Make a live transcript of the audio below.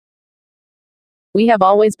We have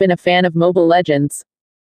always been a fan of Mobile Legends.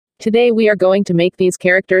 Today we are going to make these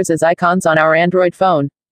characters as icons on our Android phone.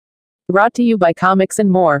 Brought to you by Commix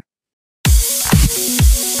and More.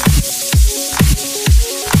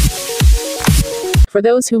 For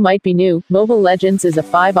those who might be new, Mobile Legends is a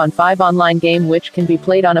 5-on-5 online game which can be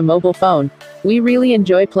played on a mobile phone. We really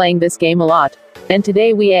enjoy playing this game a lot. And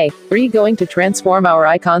today we are going to transform our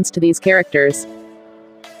icons to these characters.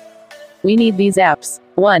 We need these apps.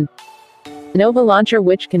 1. Nova Launcher,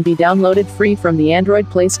 which can be downloaded free from the Android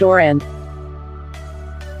Play Store, and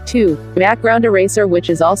 2. Background Eraser, which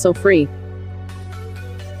is also free.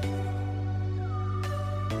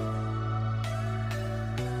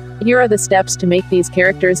 Here are the steps to make these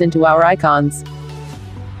characters into our icons.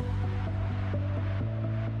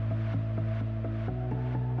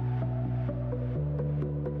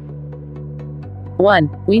 One,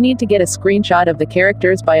 we need to get a screenshot of the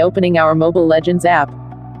characters by opening our Mobile Legends app.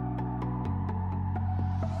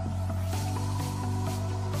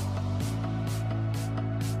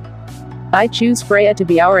 I choose Freya to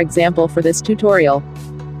be our example for this tutorial.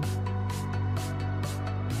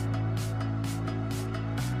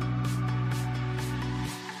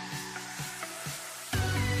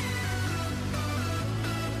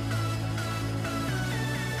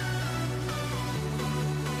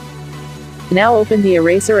 Now open the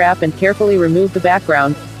Eraser app and carefully remove the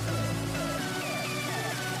background.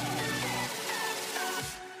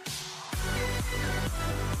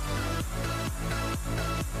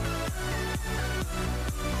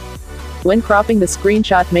 When cropping the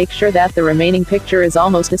screenshot, make sure that the remaining picture is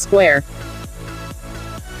almost a square.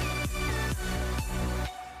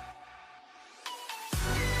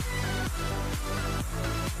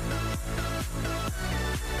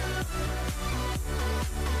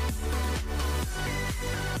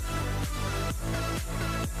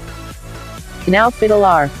 Now fiddle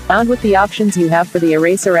around with the options you have for the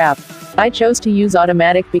Eraser app. I chose to use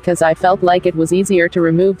automatic because I felt like it was easier to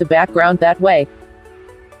remove the background that way.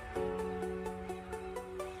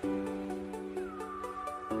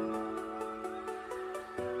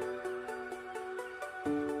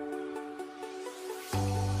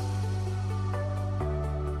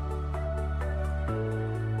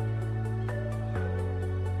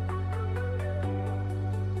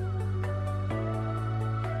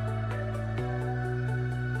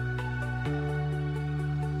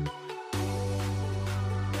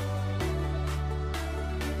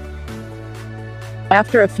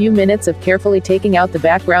 After a few minutes of carefully taking out the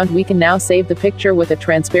background, we can now save the picture with a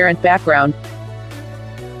transparent background.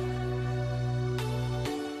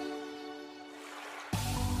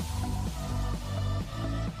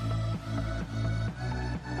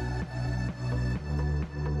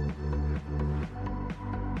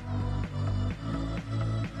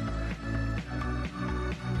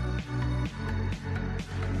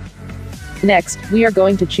 Next, we are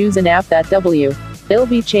going to choose an app that will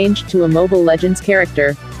be changed to a Mobile Legends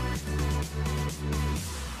character.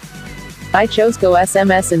 I chose Go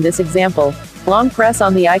SMS in this example. Long press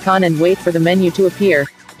on the icon and wait for the menu to appear.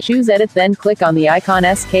 Choose Edit, then click on the icon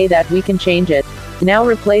SK that we can change it. Now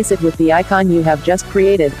replace it with the icon you have just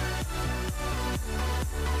created.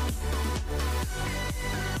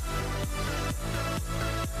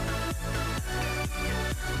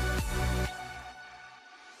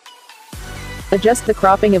 Adjust the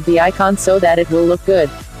cropping of the icon so that it will look good.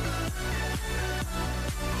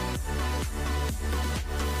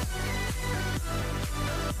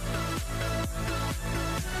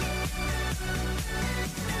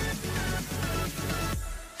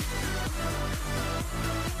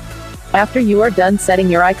 After you are done setting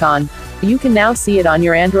your icon, you can now see it on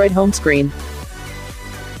your Android home screen.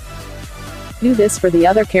 Do this for the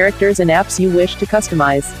other characters and apps you wish to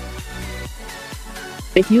customize.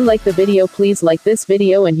 If you like the video, please like this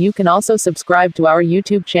video, and you can also subscribe to our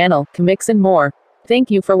YouTube channel, Commix and More.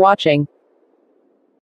 Thank you for watching.